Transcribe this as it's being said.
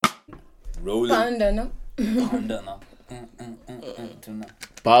rolling. Panda no.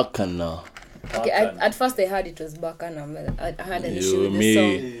 Bakana. Okay, at first I heard it was Bakana. I had an issue with the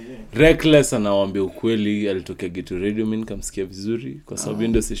song. Reckless anawaambia ukweli alitokea Geto Radio, mimi nikamsikia vizuri kwa sababu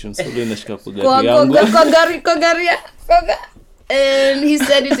ndio session solo inashika kwa gari yangu. Kwa gari. And he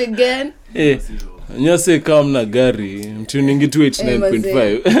said it again. Nyase kama na gari mtuningi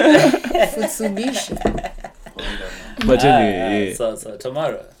 289.5. Futsubishi. But anyway, So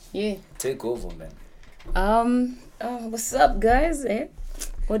Tamara. Yeah. Take over, man. What's up, guys?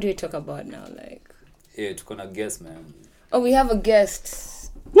 What do we talk about now? Like, tuko na guest, man. oh, we have a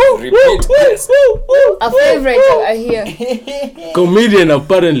guest. Repeat guest. A favorite I hear. Comedian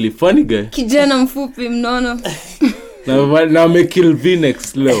apparently, funny guy. Kijana mfupi mnono. Na amekill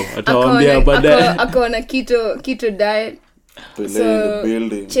V-Next leo. Atawaambia baadaye. Akaona keto diet. So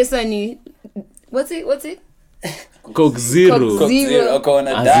Chesa ni what's it? Coke Zero.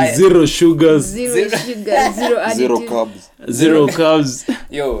 Akaona diet. Zero sugars. Zero sugar, zero additives. Zero carbs.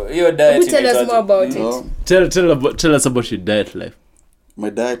 Yo, your diet. Tell us more about it. Tell us about your diet life. My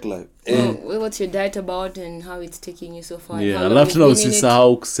diet life. What's your diet about and how it's taking you so far? Yeah, alafu na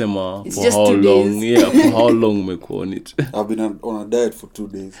usisahau kusema It's for just how 2 long. days. Yeah, for how long umekuwa on it. I've been on a diet for 2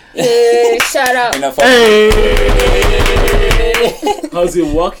 days. Hey, shut up. How's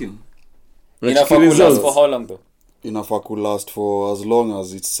it working? Enough for how long though? Inafaa ku last for as long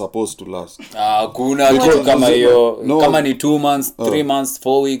as it's supposed to last. Kuna kitu kama hiyo. No. Kama ni 2 months, 3 months,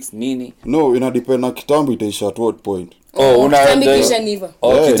 4 weeks, nini? No, ina depend na kitambo itaisha at what point. Kisha niva.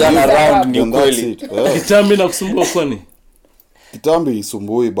 Kijana round ni Then that's kweli. it. Yeah. Kitambi na kusumbua kwani? Kitambi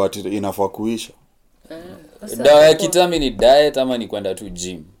isumbui but inafaa kuisha. Dawa ya kitambi ni diet ama ni kwenda tu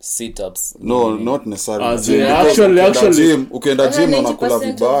gym, sit ups? No, not necessarily. Actually ukienda gym unakula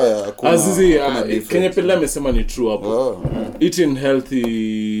vibaya. Azizi Kenya Pele amesema ni true hapo. Eating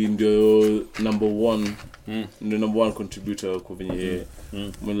healthy ndio number 1. The number 1 contributor kwa venye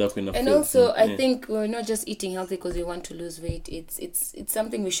mwili wako ina. And also I think we're not just eating healthy because we want to lose weight. It's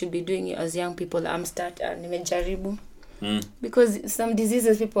something we should be doing as young people. Nimejaribu. Because some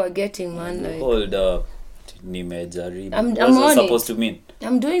diseases people are getting, man, like hold up. Nimejaribu. I'm supposed to mean?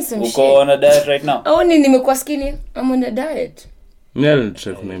 I'm doing some shit. Uko on a diet right now? Nimekuwa skinny. I'm on a diet. Nel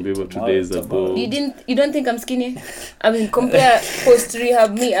check na mbeba 2 days ago. You don't think I'm skinny? I mean, compare post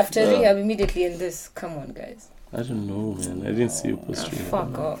rehab me after rehab immediately and this. Come on, guys. I don't know, man. I didn't see you post rehab.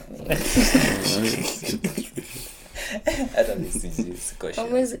 Fuck off, man. Hata nisiji question.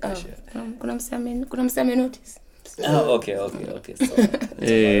 Kuna msame notice. Okay. So.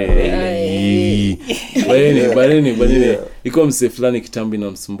 Bani. Iko mse fulani kitambi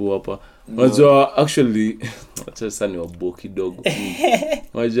na msumbua hapa. Unajua actually sasa ni wabo kidogo.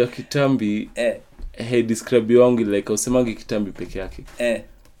 Unajua kitambi describe wangu like usemangi kitambi peke yake.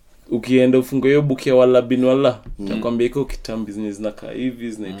 Ukienda ufungue hiyo book ya wala bin wala, nakwambia iko kitambi zinakaa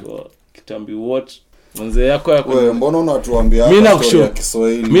hivi zinaitwa kitambi what? Manze yako wewe mbona unatuambia story ya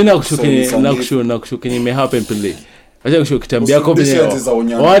Kiswahili? Mimi nakushuku nime happen play. Acha kushuku kitambi yako venye.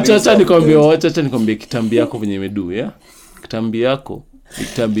 Acha nikwambie kitambi yako venye imedu, yeah? Kitambi yako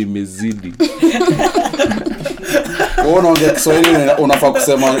kitambi imezidi. Wewe unaongea Kiswahili unafaa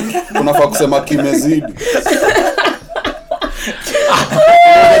kusema kimezidi.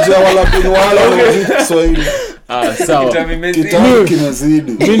 Wala bin wala Kiswahili. Sawa. Kitambi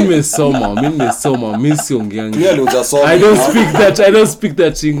kimezidi. Mimi nimesoma, mimi siongeangi. Clearly hujasoma. I don't speak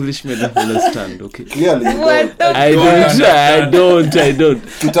that English, may not understand, okay? Clearly. I don't.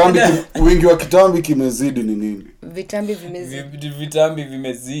 Wingi wa kitambi kimezidi ni nini? Vitambi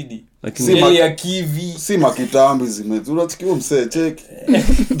vimezidi. Lakini ya kivi. Si makitambi zimezidi. Unasikia msee check.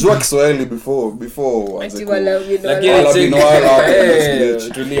 Jua Kiswahili before anze.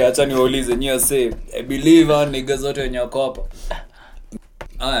 Tulia, acha niwaulize nyie say I believe on niggas zote wenye wako hapa.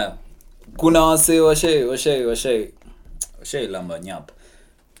 Aya. Kuna wase washay lamba nyapa.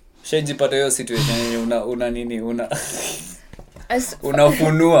 Shajipata hiyo situation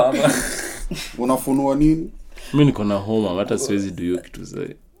unafunua ama unafunua nini? Mimi niko na homa hata siwezi do hiyo kitu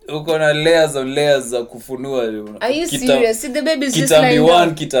zaidi. Uko na layers za kufunua. Are you serious? See, the baby's just kitambi like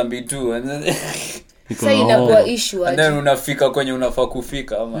 1 kitambi 2 sasa inakuwa issue and then unafika kwenye unafaa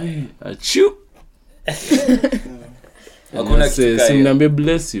kufika ama achu hakuna kitu simniambie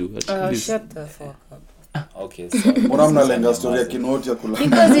bless you shut the fuck up. Okay, so Mbona mnalenga story ya Kinoti ya kulamba?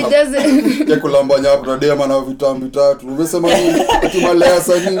 Because it doesn't. Ya kulamba nyapo na dema na vitambi tatu. Umesema nini? Akimalea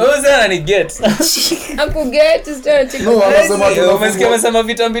sasa. Uza ni get. Aku get to start to. No, anasema Umesikia amesema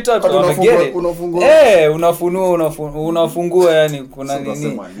vitambi tatu. Unafungua. Unafungua yani kuna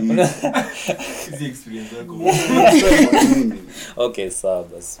nini? Hizi experience yako. Okay, sawa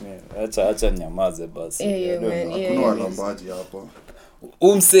basi. Acha nyamaze basi. Yeah, man. Kuna Yeah. walambaji hapa.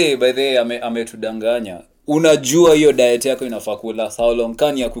 Umse by the way ametudanganya. Unajua hiyo diet yako inafaa kula how long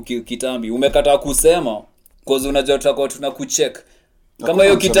kani ya kitambi. Umekataa kusema cause unajua tutakuwa tunakucheck. Kama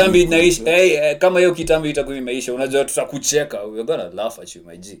hiyo kitambi inaisha, kama hiyo kitambi itakuwa imeisha, unajua tutakucheka. We're gonna laugh at you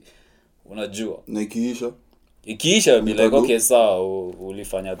my G. Unajua. Na Ikiisha be like okay sawa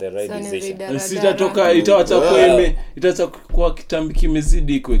ulifanya the right decision. Sitatoka itaacha kwa kitambi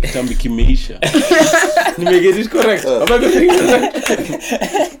kimezidi kwa kitambi kimeisha. Nimeget it correct.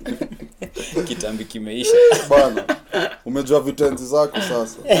 Kitambi kimeisha. Bana. Umejua vitenzi zako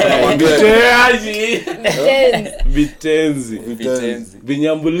sasa. Vitenzi.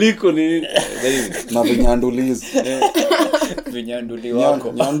 Vinyambuliko ni Na vinyandulizi. Vinyanduli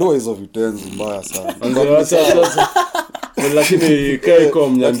wako. Nyandua hizo vitenzi mbaya sana. sasa. Lakini kai kwa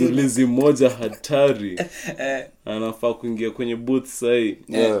mnyandulizi mmoja hatari. Anafaa kuingia kwenye booth sahi.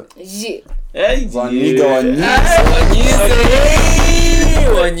 Vaniga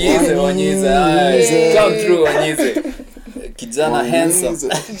Wanyize. Come through Wanyize. Kijana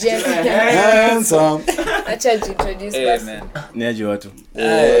handsome. handsome. Acha introduce us. Man. Niaje watu.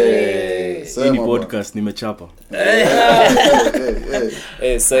 Sema Hii ni bwana. podcast nimechapa.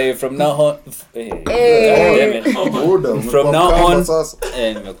 Say from now on Buda, From now umekuwa on- mkamba sasa.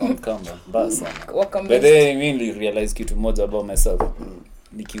 nimekamba basa. Welcome But back. then I really realize kitu moja about myself.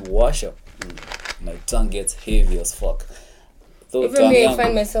 Nikiwasha my tongue gets heavy as fuck. Even me, I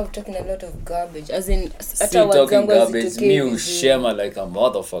find myself talking a lot of garbage. As in, still talking garbage. Me ushema like a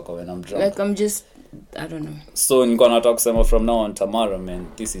motherfucker when I'm drunk. Like I'm just, I don't know. So niko nataka kusema from now on Tamara man,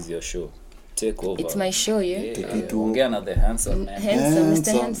 this is your show. Take over. It's my show, yeah. Ongea na the handsome man. Handsome,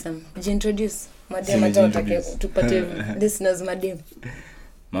 Mr. Handsome. Handsome. Introduce. Madam, Sema hata watake introduce. tupate listeners madam.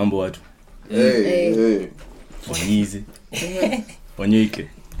 Mambo watu. Hey. Wanyize. Wanyoike.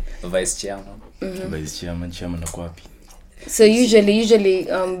 Vice chairman. Vice chairman na kwa wapi? So usually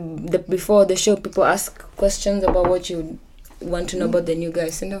before the show people ask questions about what you want to know about the new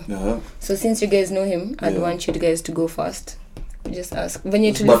guys, you know. Yeah. So since you guys know him, I'd want you guys to go first. Just ask. When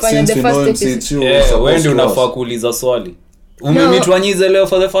you But find since the we know first him, episode. since you Wewe ndio unafaa kuuliza swali. Umemeet Wanyize leo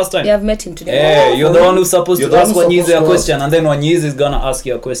for the first time? Yeah, I've met him today. You're the one who's supposed You're to the ask one who's Wanyize a supposed to question and then Wanyize is gonna ask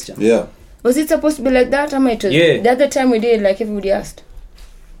you a question. Yeah. Was it supposed to be like that? Am I told? Yeah. The other time we did, like everybody asked.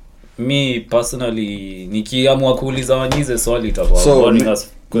 Me personally nikiamua kuuliza Wanyize swali itakuwa So boring as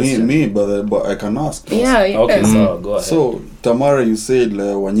question. me but I can ask. Yeah. Okay, so go ahead. So Tamara, you said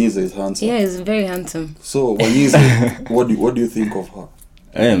Wanyize is handsome. Yeah, he's very handsome. So Wanyize, what do you think of her?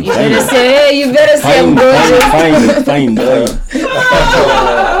 I am You better say, hey, you better say I'm gorgeous. Fine.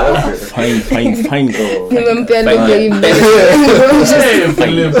 Nimempea lugha hii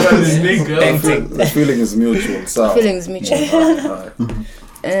The feeling is mutual. Sawa. feelings mutual.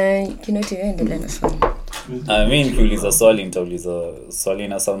 Kinoti endelea na swali. I mean kuuliza swali nitauliza swali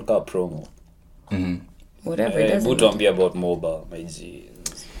na sound ka promo. Whatever it doesn't. Buto ambia about MOBA my G.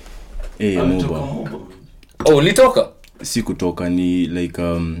 Moba. Oh, ulitoka? Sikutoka ni like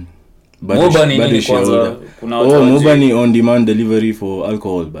MOBA ni nini kwanza? Kuna watu hawajui. MOBA ni on demand delivery for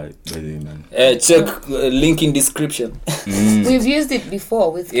alcohol by the way man. Check link in description. We've used it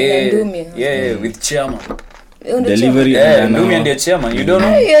before with Ndumi. Yeah, with chairman. Delivery Ndumi ndiye chairman. You don't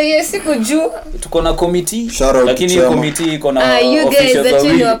know? Yeah, sikujua. Tuko na committee. Shout out to Lakini chairman. committee iko na You guys officials that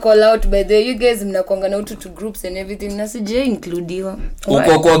wawili. you call out by the you guys mnakwanga na utu to groups and everything na sije includiwa.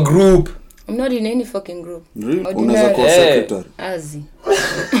 Uko kwa group. I'm not in any fucking group. Unaweza Ordinary. kuwa secretary. Azi.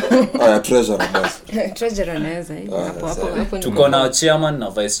 Aya, treasurer basi. Treasurer anaweza hapo. Tuko na chairman na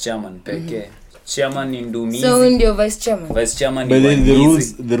vice chairman pekee. Chairman ni Ndumizi. So ndio vice chairman. Vice chairman But ni then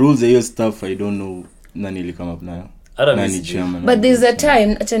Wanyize. the rules are your stuff I don't know nani ili come up nayo. Hata Nani mimi chairman. But there's a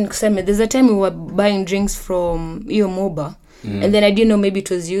time, acha nikuseme, there's a time we were buying drinks from your MOBA. And then I didn't know maybe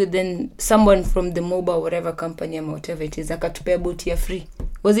it was you. Then someone from the MOBA, whatever company or whatever it is, akatupea boti ya free.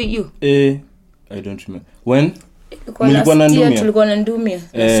 Was it you? I don't remember. When? Mlikuwa na Ndumia? Tulikuwa na Ndumia.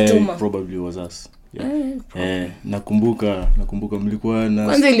 Stuma. Probably was us. Yeah. Nakumbuka mlikuwa na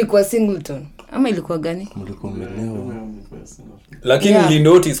Kwanza ilikuwa Singleton. Ama ilikuwa gani? mlikuwa mmelewa. Lakini Yeah. ni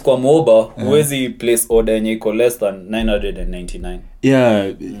notice kwa MOBA huwezi place order yenye iko less than 999.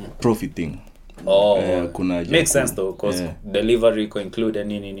 Yeah, profit thing. kuna haja makes sense though cause delivery iko include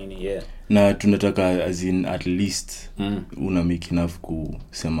nini yeah. Na tunataka as in at least una make enough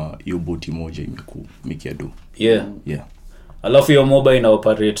kusema hiyo boti moja imekumikia do. Yeah. Alafu hiyo mobile ina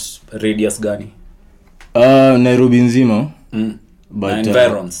operate radius gani? Nairobi nzima. But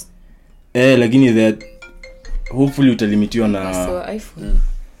environs. Lakini that hopefully utalimitiwa na so iPhone.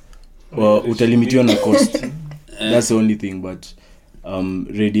 Utalimitiwa na cost. That's the only thing, but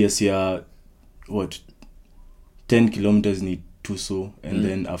radius ya 10 kilometers ni 2 so and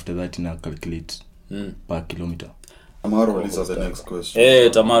then after that ina calculate per kilometer. Tamara uliza the next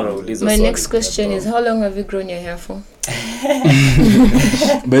question. Tamara uliza. My next question is how long have you grown your hair for?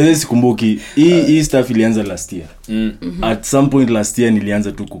 By the sikumbuki hii stuff ilianza last year. At some point last year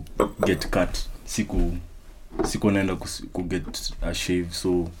nilianza tu ku get cut. Siku naenda ku get a shave,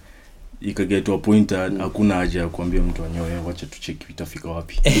 so ikaget to a point hakuna haja ya kuambia mtu anyoe, wacha tu check itafika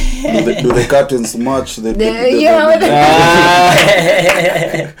wapi. Do the curtains match the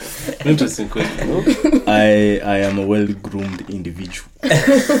Interesting question. I am a well groomed individual.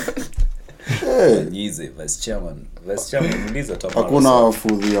 Easy vice chairman uliza Tamara. Hakuna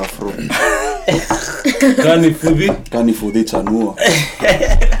fudhi afro. Kani fudhi chanua.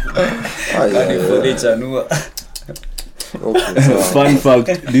 Fudhi chanua. Okay, so Fun fact,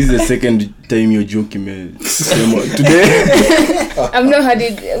 this is the second time your joke today. I've not had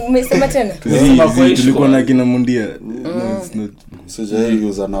it. Umesema tena? Tulikuwa na kina Mundia. No, it's not. Sijai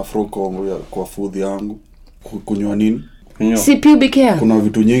use an afro kwa fudhi yangu. Kunywa nini? Si pubic hair. Kuna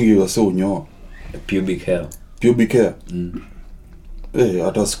vitu nyingi wase unyoa. Pubic hair.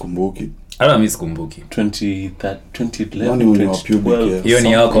 Hata sikumbuki. Hata mimi sikumbuki. 2011. Nani unyoa pubic hair? Hiyo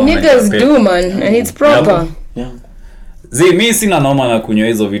ni yako. Niggas do man and it's proper. Yeah. Mimi sina noma na kunywa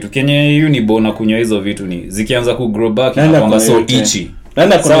hizo vitu. Kenye unibo na kunywa hizo vitu ni zikianza ku grow back inakuanga so itchy.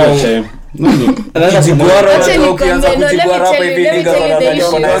 Nenda kwa chai.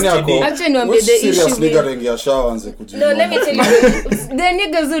 Actually niambie the issue. No, let me tell you. The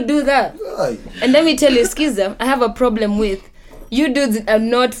niggas who do that. And let me tell you, Skiza, I have a problem with you dudes are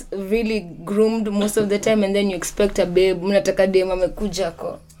not really groomed most of the time, and then you expect a babe mnataka dem amekuja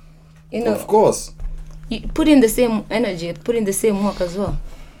ko. You know. Of course. You put in the same energy, put in the same work as well.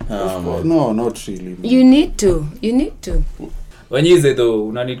 No, not really. You need to. Wenyize though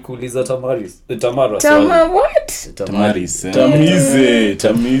unanid kuuliza Tamara What? Tamaris.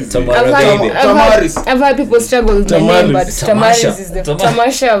 I've had people struggle with my name, but Tamaris is the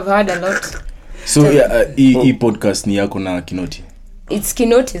Tamasha I've had a lot. So hii podcast ni yako na Kinoti. It's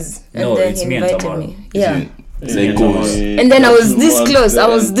Kinoti's and No, then it's he me and invited Tamara. me. Yeah. And then I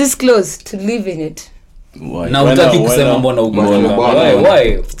was this close to leaving it. na utaki kusema mbona uko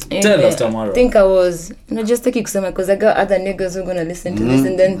why tell us Tamara. I think I was just taking kusema because I got other niggas who are gonna listen to this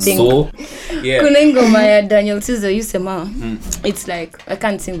and then think so yeah kuna ngoma ya Daniel Caesar yusema it's like I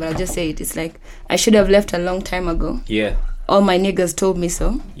can't sing but I'll just say it. It's like I should have left a long time ago. Yeah, all my niggas told me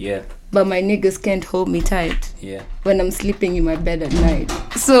so. Yeah, but my niggas can't hold me tight. Yeah, when I'm sleeping in my bed at night.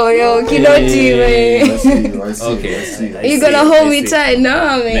 So yo Kinoti man. Okay, you gonna hold me tight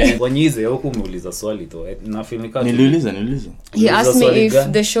now man. Wanyize huko umeuliza swali to na filmika niliuliza he asked me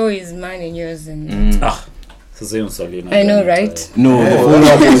if the show is mine and yours and sasa hiyo swali I know right. No,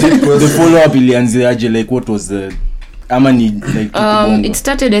 the follow up ilianzaje, like what was the like it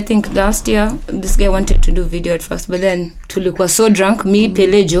started I think last year. This guy wanted to do video at first, but then tulikuwa so drunk, me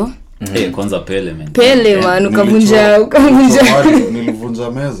Pelejo. Kwanza Pele man. Pele man ukavunja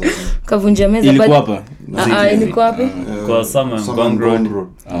nilivunja meza. Kavunja meza ilikuwa hapa. Ilikuwa hapa kwa Summer Road.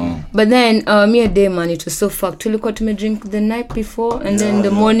 But then me and Day man, it was so fucked. Tulikuwa drink the night before and then the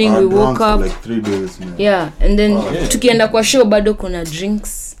morning we woke up like 3 days man. Yeah, and then tukienda kwa show bado kuna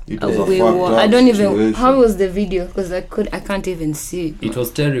drinks. I don't even situation. How was the video because I can't even see. It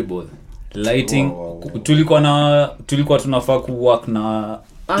was terrible. Lighting tulikuwa tunafaa ku work na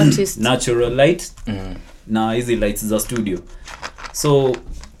artist natural light na hizi lights za studio, so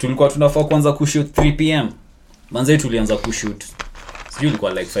tulikuwa tunafaa kuanza kushoot 3 pm manze tulianza kushoot sijui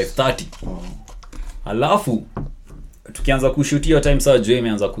ilikuwa like 5:30 alafu tukianza kushoot hiyo time saa juu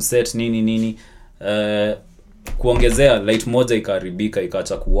imeanza kuset nini kuongezea light moja ikaharibika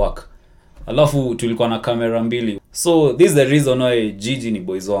ikaacha kuwork, alafu tulikuwa na kamera mbili, so this is the reason why Gigi ni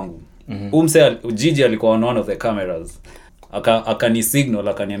boys wangu. Umse Gigi alikuwa on one of the cameras, akani signal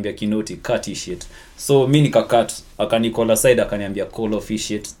akaniambia Kinoti cut hii shit, so mimi nikacut, akanikola side akaniambia call off hii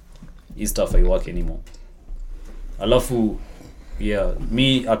shit, hii stuff I work anymore. Alafu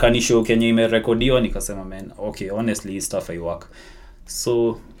mi akanishow kenye imerekodiwa nikasema man okay honestly hii stuff I work,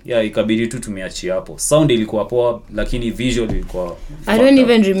 so yeah, ikabidi tu tumeachia hapo. Sound ilikuwa poa lakini visual ilikuwa I don't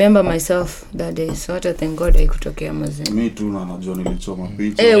even remember myself that day, so hata thank God haikutokea mazee. mi tu na najua nilichoma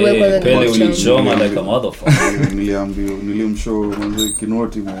picha Wewe kwanza Pele ni ulichoma like a motherfucker. nilimshow mwanzo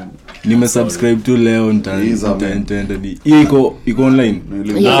Kinoti man nimesubscribe tu leo nitaenda ni iko online.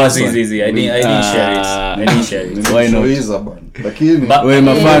 Zizi I didn't share it. Why not? lakini Wewe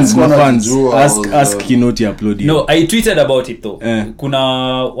mafans wanajua ask Kinoti upload No, I tweeted about it though. Eh. Kuna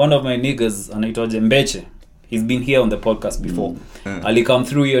one of my niggas anaitwaje Mbeche. He's been here on the podcast before. Ali come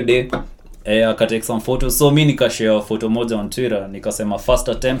through your day. Akatake some photos. So mi nikashare photo moja on Twitter nikasema first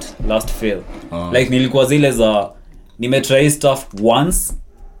attempt last fail. Like nilikuwa zile za nimetry stuff once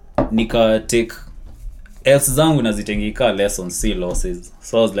nika take else zangu nazitengika lessons see losses.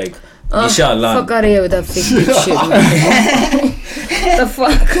 So I was like nisha learn. Fuck out of here with that fake shit. The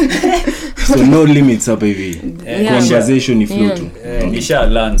fuck. So no limits hapa hivi. Conversation ni flow tu. Nisha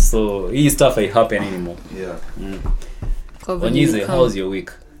learn, so hii stuff I happen anymore. Wanyize, how's your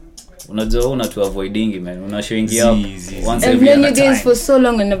week? Unajua unatu avoiding man, unashowing up once I've every known you other guys time. for so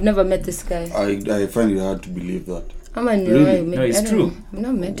long and I've never met this guy. I find it hard to believe that Ama ni Really? No, it's true. I've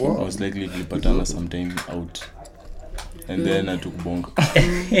not met him. I was likely tulipatana sometime out and then I took bonga.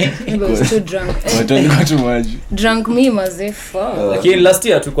 Maybe I was too drunk. Watu too much. Drunk me maze fuck. Lakini last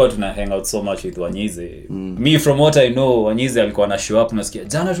year tulikuwa tuna hang out so much with Wanyize. Me from what I know, Wanyize alikuwa na show up nasikia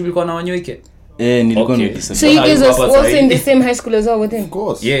jana tulikuwa na Wanyoike. Nilikuwa Okay. nimedisappoint. So you guys Alikuwa was hapa also in sahi. the same high school as well with him? of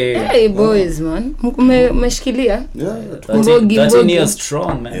course Yeah. Hey boys man. Mmeshikilia. yeah 13 years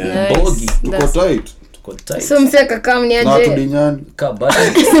strong man. Nice. Bogi. tuko That's- tight Tuko tight. So mseka kama ni na aje. tudinyani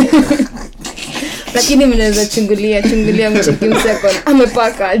Kabati. Lakini mnaweza chungulia mcheki mseka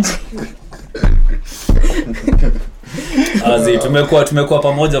amepaka aje. Azi tumekuwa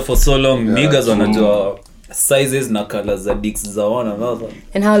pamoja for so long. Niggas wanajua sizes na colors za dicks za one another.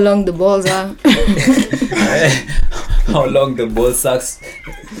 And how long the balls are. How long the ball sacks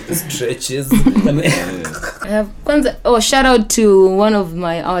stretches. I have kwanza shout out to one of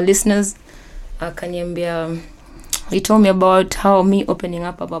our listeners. Akaniambia he told me about how me opening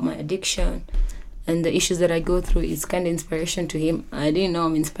up about my addiction and the issues that I go through is kind of inspiration to him. I didn't know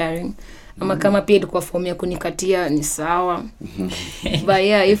I'm inspiring. Ama kama pia ilikuwa form ya kunikatia ni sawa. But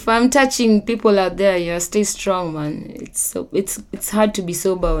yeah, if I'm touching people out there, yeah, stay strong man. It's hard to be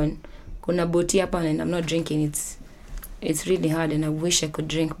sober when kuna boti hapa and I'm not drinking. It's really hard and I wish I could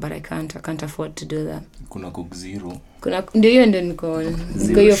drink but I can't afford to do that. Kuna Coke Zero. Kuna ndio hiyo ndio niko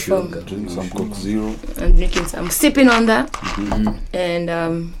hiyo form. drink some Coke Zero I'm drinking some, I'm sipping on that. And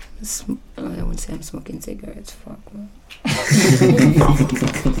I won't say I'm smoking cigarettes. Fuck. Man.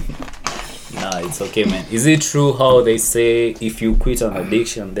 Nah, it's okay, man. Is it true how they say if you quit an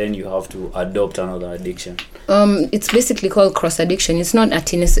addiction, then you have to adopt another addiction? It's basically called cross addiction. It's not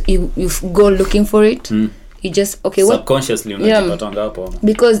you go looking for it. You just what Subconsciously, unajipatanga hapo.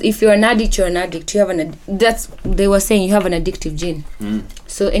 because if you're an addict, you're an addict. You have that's they were saying you have an addictive gene.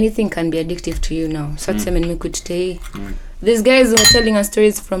 So anything can be addictive to you now. So that's me could stay. These guys were telling us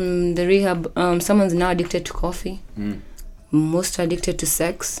stories from the rehab. Someone's now addicted to coffee. Most are addicted to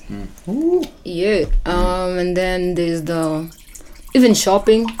sex. Yeah. And then there's even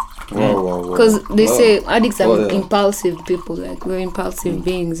shopping. wow Because they say addicts are yeah. impulsive people, like we're impulsive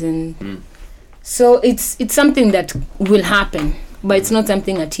beings, and so it's something that will happen, but it's not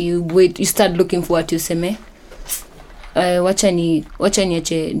something that you start looking for what you say. Wacha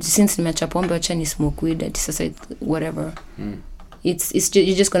niache since nimeacha pombe, wacha ni smoke weed at society, whatever. It's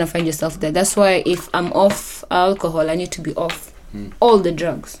you're just gonna find yourself there. That's why if I'm off alcohol, I need to be off all the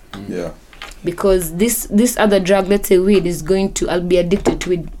drugs. yeah Because this other drug, let's say weed, I'll be addicted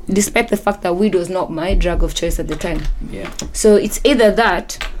to it, despite the fact that weed was not my drug of choice at the time. Yeah. So it's either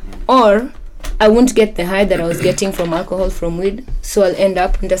that, or I won't get the high that I was getting from alcohol, from weed. So I'll end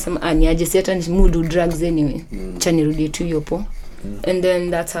up niaje hata nimudu drugs anyway. Cha nirudie tu yopo. And then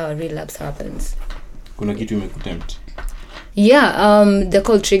that's how a relapse happens. Kuna kitu imekutempt. Yeah, they're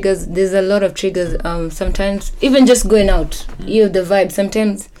called triggers. There's a lot of triggers. Sometimes even just going out, you have the vibe.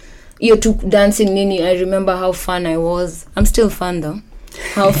 Sometimes you're too dancing nini. I remember how fun I was. I'm still fun though.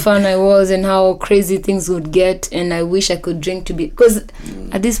 How fun I was and how crazy things would get, and I wish I could drink to be, because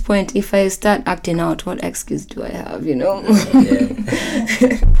at this point if I start acting out, what excuse do I have, you know?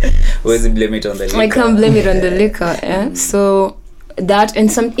 Always blame it on the liquor. I can't blame it on the liquor. So that,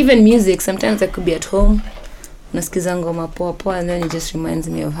 and some even music, sometimes I could be at home nasikiza ngoma poa poa, and then it just reminds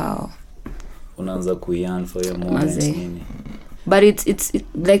me of how unaanza kuyan for your moments nini. But it's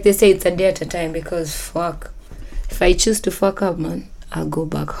like they say, it's a day at a time, because fuck, if I choose to fuck up, man, I'll go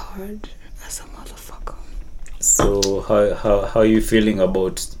back hard as a motherfucker. So how are you feeling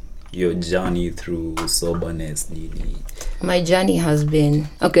about your journey through soberness, Didi? My journey has been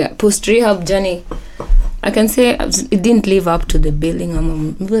okay. Post rehab journey, I can say it didn't live up to the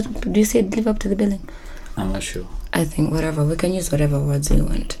billing. Do you say it live up to the billing? I'm not sure. I think whatever, we can use whatever words we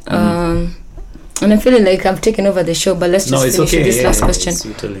want. And I'm feeling like I've taken over the show, but let's just finish with this last question.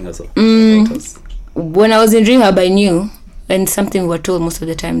 You're telling us about us. When I was in rehab, I knew, and something we were told most of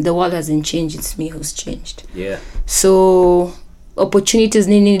the time, the world hasn't changed, it's me who's changed. Yeah. So opportunities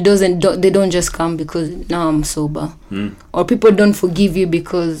they don't just come because now I'm sober, or people don't forgive you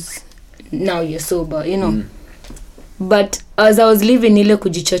because now you're sober, you know. But as I was living ile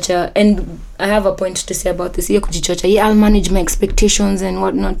kujichocha, and I have a point to say about this, ile kujichocha, yeah, I'll manage my expectations and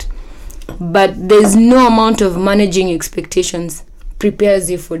whatnot, but there's no amount of managing expectations prepares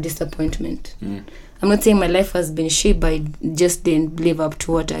you for disappointment. I'm not saying my life has been shit, but I just didn't live up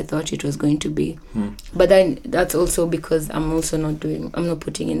to what I thought it was going to be. But then that's also because I'm not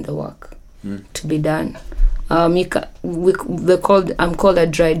putting in the work to be done. I'm called a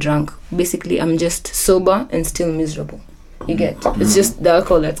dry drunk. Basically, I'm just sober and still miserable. You get? It's just the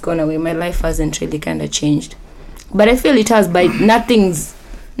alcohol that's gone away. My life hasn't really kind of changed. But I feel it has, but nothing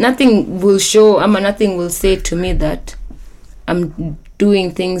will show, nothing will say to me that I'm doing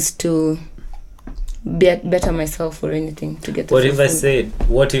things to better myself or anything to get. What if I said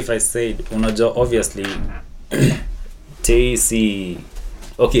unajua obviously TC,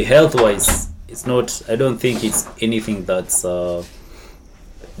 okay, health wise it's not, I don't think it's anything that's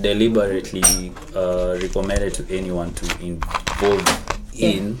deliberately recommended to anyone to involve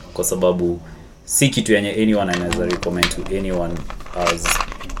in, kwa sababu si kitu yenye anyone anaweza recommend to anyone as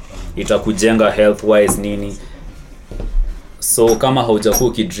itakujenga health wise nini. So kama haujakuwa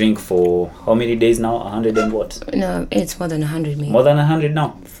ukidrink for how many days now? 100 and what? No, it's more than 100 maybe. More than 100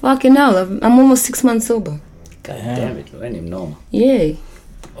 now? Fucking hell, I'm almost 6 months sober. God damn it, when you know. Yeah.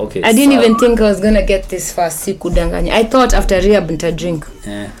 Okay. I didn't even think I was gonna get this far. Sikudanganya. I thought after rehab nita drink.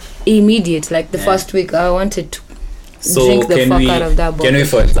 Immediate, like the first week, I wanted to drink the fuck out of that bottle. Can we,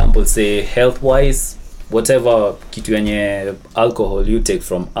 for example, say health-wise, whatever kitu yenye alcohol you take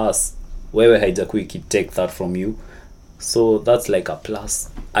from us, wewe haijakui take that from you. So that's like a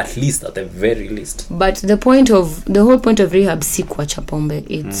plus, at least at the very least. But the whole point of rehab si kuacha pombe.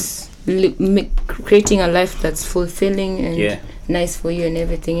 It's creating a life that's fulfilling and nice for you and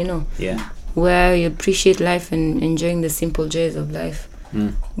everything, you know. Yeah. Where you appreciate life and enjoying the simple joys of life.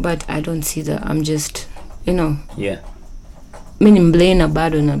 But I don't see that. I'm just, you know. Yeah. Mimi mblena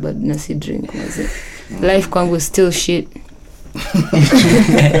bado na si drink. Life kwangu is still shit.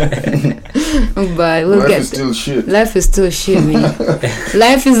 But we'll life is still shit. Life is still shit, man.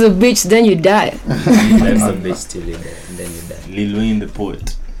 Life is a bitch, then you die. Life's a bitch till you die, and then you die. Lil Wayne the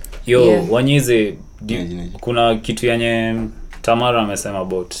poet. Yo, Wanyize, kuna kitu yenye Tamara amesema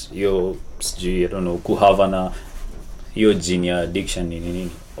about yo, sijui, I don't know, kuhava na yo gene ya addiction nini.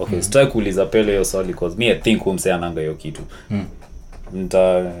 Okay, sitaki kuuliza pele yo swali because me I think umse ananga yo kitu.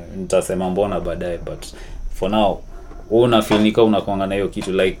 Nitasema mbona baadaye, but for now una feel nika unakuanga na hiyo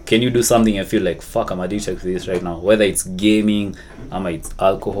kitu, like can you do something and feel like fuck, I'm addicted to this right now, whether it's gaming ama it's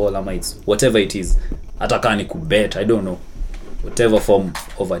alcohol ama it's whatever it is, hata kama ni kubet, I don't know, whatever form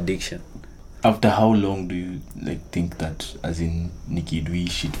of addiction. After how long do you like think that, as in nikidui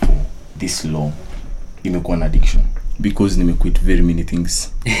shit for this long imekuwa an addiction? Because nimequit very many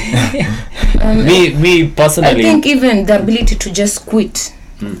things. Me personally, I think even the ability to just quit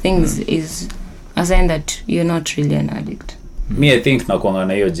things is a sign that you're not really an addict. Me, I think nakuanga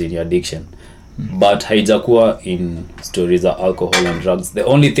na hiyo gene addiction, but haijakuwa in stories of alcohol and drugs. The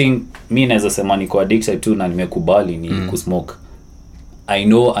only thing me naweza sema niko addicted to na nimekubali ni kusmoke. I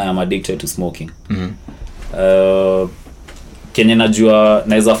know I am addicted to smoking. Kenye najua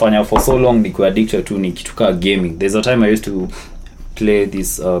naweza fanya for so long niko addicted to ni kitu ka gaming. There's a time I used to play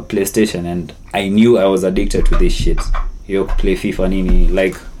this PlayStation and I knew I was addicted to this shit. Yo play FIFA nini,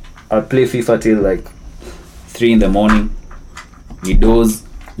 like I play FIFA till like 3 in the morning, ni doze,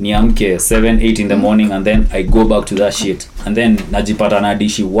 niamke 7-8 in the morning, and then I go back to that shit, and then najipata na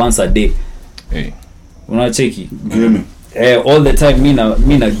dishi once a day. Hey, unacheki game all the time.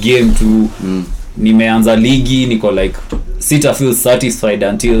 Mina game tu. Nimeanza ligi, niko like sita feel satisfied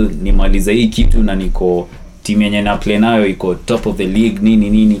until nimalize hii kitu na niko team yenye na play nayo iko top of the league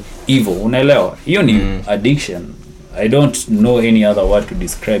nini hivyo, unaelewa? Hiyo ni addiction. I don't know any other word to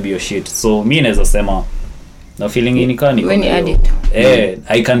describe your shit. So me naweza sema na feeling inikani when you addict.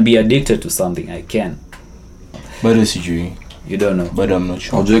 I can be addicted to something. I can. But sijui. You don't know. But I'm not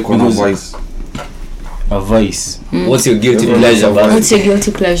sure. Hujai kuwa na vice. A vice. What's your guilty pleasure? What's your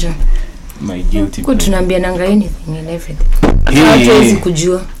guilty pleasure? my guilty Kwa tunaambia nanga anything and everything. Hey, Watu hey. hawezi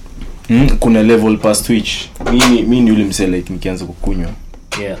kujua. Kuna level past which mimi ni yule mse like nikianza kukunywa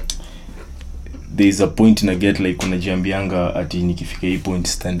Yeah. there is a point na get like unajiambianga ati nikifika hii point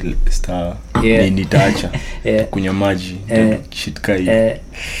star Yeah. nitaacha Yeah. kunywa maji shit kai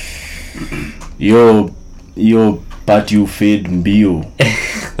yo part you fade mbio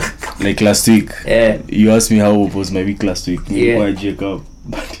like last week you asked me how was my week last week nilikuwa check up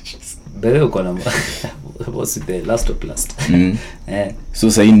Bele uko na what's the last of last.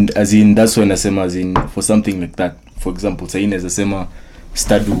 so saying as in that's when nasema as in for something like that for example saying as asema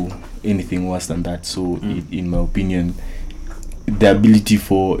do anything worse than that so in my opinion the ability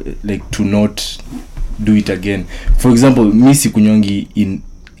for like to not do it again for example mi sikunywangi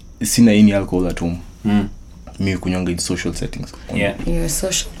sina any alcohol at home mi kunywangi in social settings You're a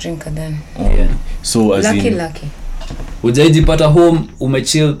social drinker then. so as Lucky. Ujaijipata home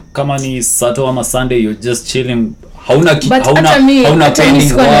umechill kama ni Saturday ama Sunday you're just chilling hauna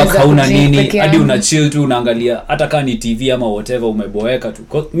pending work hauna nini hadi una chill tu unaangalia hata kama ni TV ama whatever umeboeka tu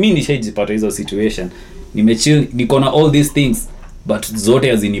mimi nishaijipata hizo situation nimechill niko na all these things but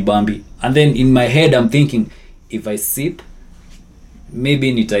zote hazinibambi and then in my head I'm thinking if I sip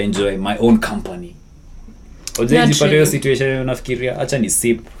maybe nita enjoy my own company ujaijipata hiyo situation unafikiria acha ni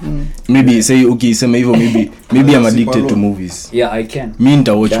sip maybe say okay sema hivyo maybe I'm addicted to movies yeah I can mi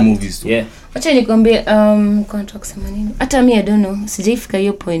nita watch movies too. Acha nikwambie kwa nataka kusema nini hata mimi I don't know sijaifika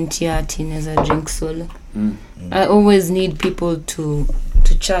hiyo point ya teenager drink solo I always need people to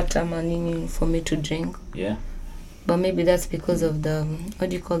chat ama nini for me to drink but maybe that's because of the what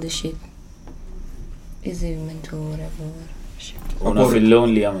do you call this shit is it mental whatever una feel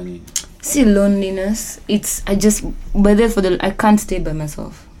lonely ama nini see loneliness it's I just but therefore I can't stay by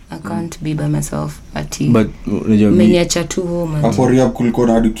myself I can't be by myself ati but unajua meniacha tu home hapo Rehab kulikuwa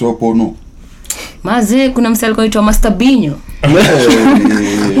na addict wa porno maze kuna msali alikuwa anaitwa Master Binyo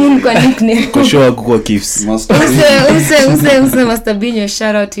kwa nickname kwa show yako kwa Kifs Master Binyo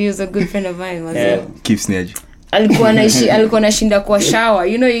shout out to you, he's a good friend of mine maze Kifs ni aje alikuwa anashinda kwa shower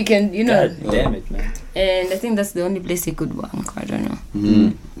you know you can God damn it man and I think that's the only place he could work I don't know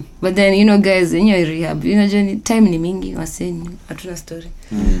but then you know guys in your rehab you know journey time ni mingi waseni hatuna story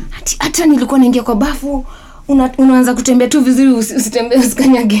hata nilikuwa naingia kwa bafu unaanza kutembea tu vizuri usitembee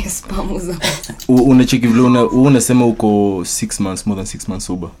usikanyage spam uzo unacheki vile unasema uko 6 months more than 6 months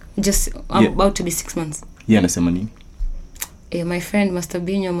sober just I'm about to be 6 months anasema nini my friend Master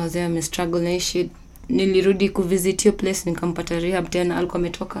Binyo mazee ame struggle na shit nilirudi kuvisit your place nikampata rehab tena alikuwa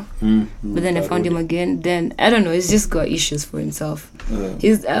ametoka but then I found him again then I don't know he's just got issues for himself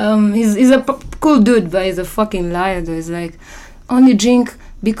he's a cool dude but he's a fucking liar though he's like only drink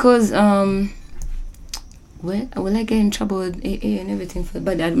because will I get in trouble with AA and everything for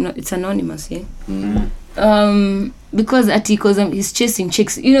but I'm not it's anonymous because he's chasing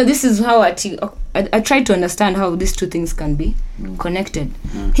chicks you know this is how I try to understand how these two things can be connected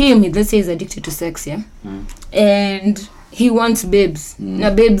let's say he's addicted to sex and he wants babes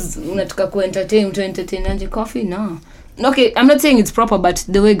na babes unataka to entertain anje coffee no okay I'm not saying it's proper but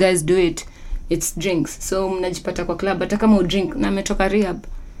the way guys do it it's drinks so mnajipata kwa club hata kama udrink na ametoka rehab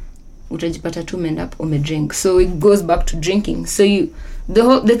utajipata tu end up umedrink so it goes back to drinking so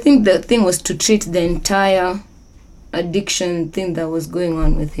the thing was to treat the entire addiction thing that was going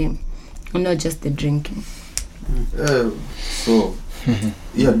on with him and not just the drinking so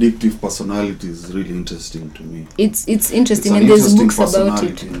addictive personality is really interesting to me it's interesting and there's books about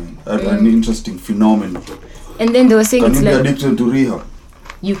it an interesting phenomenon and then they were saying can it's you like be addicted to rehab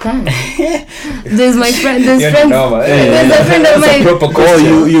you can there's a friend of mine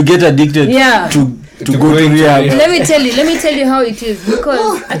you get addicted to go to rehab let me tell you how it is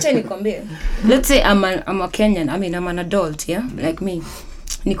because acha nikwambie let's say I'm a Kenyan I mean I'm an adult like me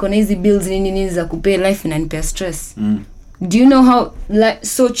niko na hizi bills nini za kupay life inanipea stress do you know how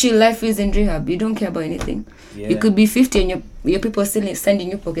so chill life is in rehab you don't care about anything you could be 50 and your people still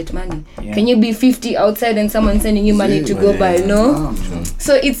sending you pocket money can you be 50 outside and someone sending you money to go buy no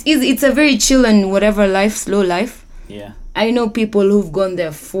so it's easy it's a very chill and whatever life slow life I know people who've gone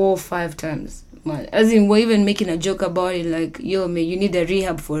there 4 or 5 times man as in we're even making a joke about it like yo man you need a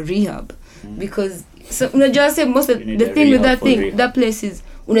rehab for rehab because so unajua say most of the thing with that thing that place is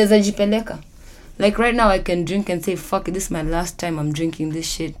unaweza jipeleka like right now I can drink and say fuck this is my last time I'm drinking this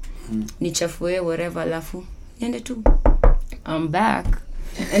shit nichafue whatever alafu niende tu I'm back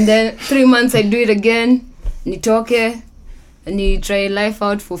and then 3 months I do it again nitoke ni try life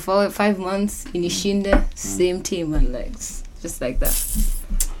out for 5 months inishinde same team and like just like that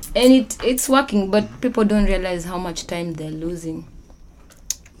and it's working but people don't realize how much time they're losing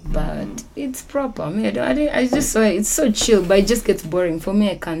but it's proper. I mean, I just saw it. It's so chill, but it just gets boring for me.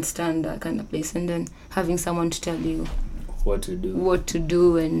 I can't stand that kind of place, and then having someone to tell you what to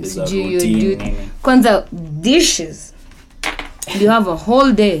do and There's a do you routine, do kwanza dishes. You have a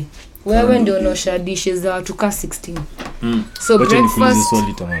whole day. Wewe ndio unaosha dishes za watu ka 16. So Wacha nikuulize breakfast.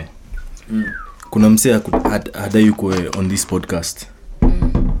 swali tamani. Kuna msee hadai yuko on this podcast.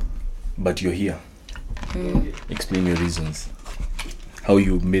 But you're here. Explain your reasons. How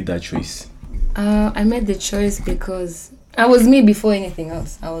you made that choice. I made the choice because I was me before anything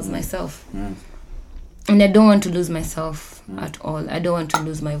else. I was myself. And I don't want to lose myself at all. I don't want to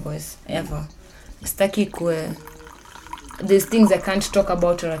lose my voice ever. Staki kwe. There's things I can't talk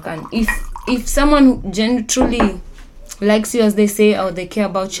about, or I can. If someone truly likes you as they say, or they care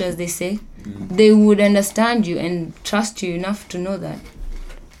about you as they say, they would understand you and trust you enough to know that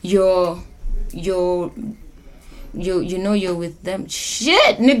you know you're with them.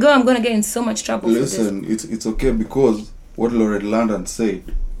 Shit, nigga, I'm gonna get in so much trouble. Listen, it's okay, because what Lauren London said,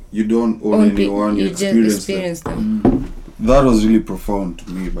 you don't own anyone, you just experience them. That was really profound to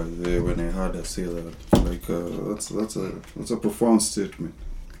me, by the way, when I heard her say that. Like, that's a profound statement.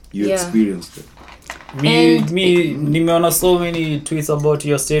 You experienced it. Me nimeona so many tweets about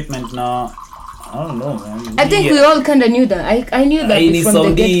your statement now. I don't know, man. I think we all kind of knew that. I knew that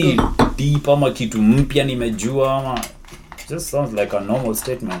from the get-go. Deep ama kitu mpya nimejua ama just sounds like a normal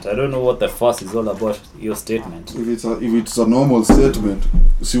statement. I don't know what the fuss is all about your statement. If it's a normal statement,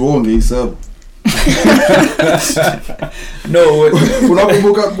 siwonge isabu. No,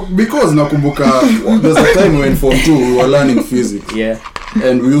 Unakumbuka, because nakumbuka there's a time when Form 2 we were learning physics. yeah.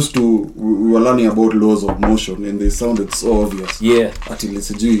 And we were learning about laws of motion, and they sounded so obvious. Yeah.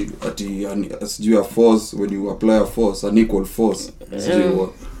 Sijui a force, when you apply a force, an equal force.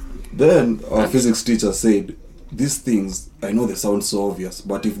 Then our physics teacher said, these things, I know they sound so obvious,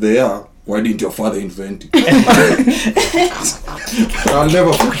 but if they are, why didn't your father invent it? I'll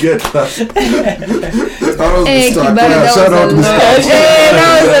never forget that. That was the start. Shout out to Mr.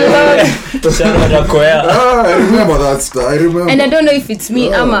 Shout out to Koya. I remember that start. I remember. And I don't know if it's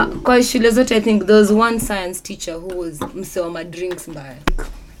me ama kwa shule zote. I think there was one science teacher who was msema drinks mbaya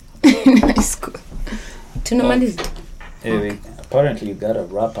in high school. Tunamaliza. Anyway, apparently you gotta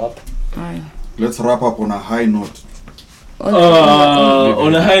wrap up. Let's wrap up on a high note.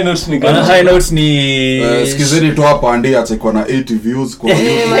 On a high note ni Skizeni tu hapa andi achekwa na 80 views kwa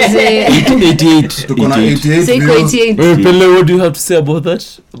Mazee. 88. tuko na 88 Say views. 88. Pele, what do you have to say about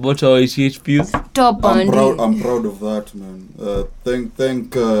that? About our 88 views? Top I'm and proud of that, man.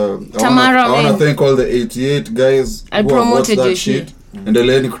 Thank Tamara, I want man. to thank all the 88 guys I who have promoted watched that your shit. shit.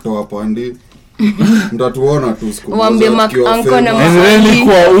 Endeleeni kutoa pandi. Mtatuona tu siku Waambie moja tukiwa anko na famous. Endeleeni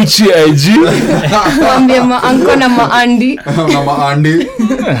kwa uchi IG. Waambie anko na maandi. Na maandi.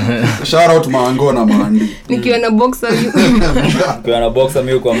 Shout out maango na maandi. Nikiwa na boxer Kwa na boxer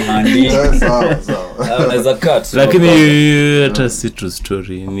mimi kwa mhandi. Sawa. Unaweza cut. Lakini hata si true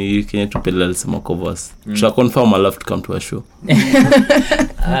story. Ni Kenya tu Pele alisema kwa verse. Tuna confirm I'll have to come to a show.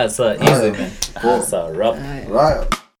 So easy, man. So wrap. Right.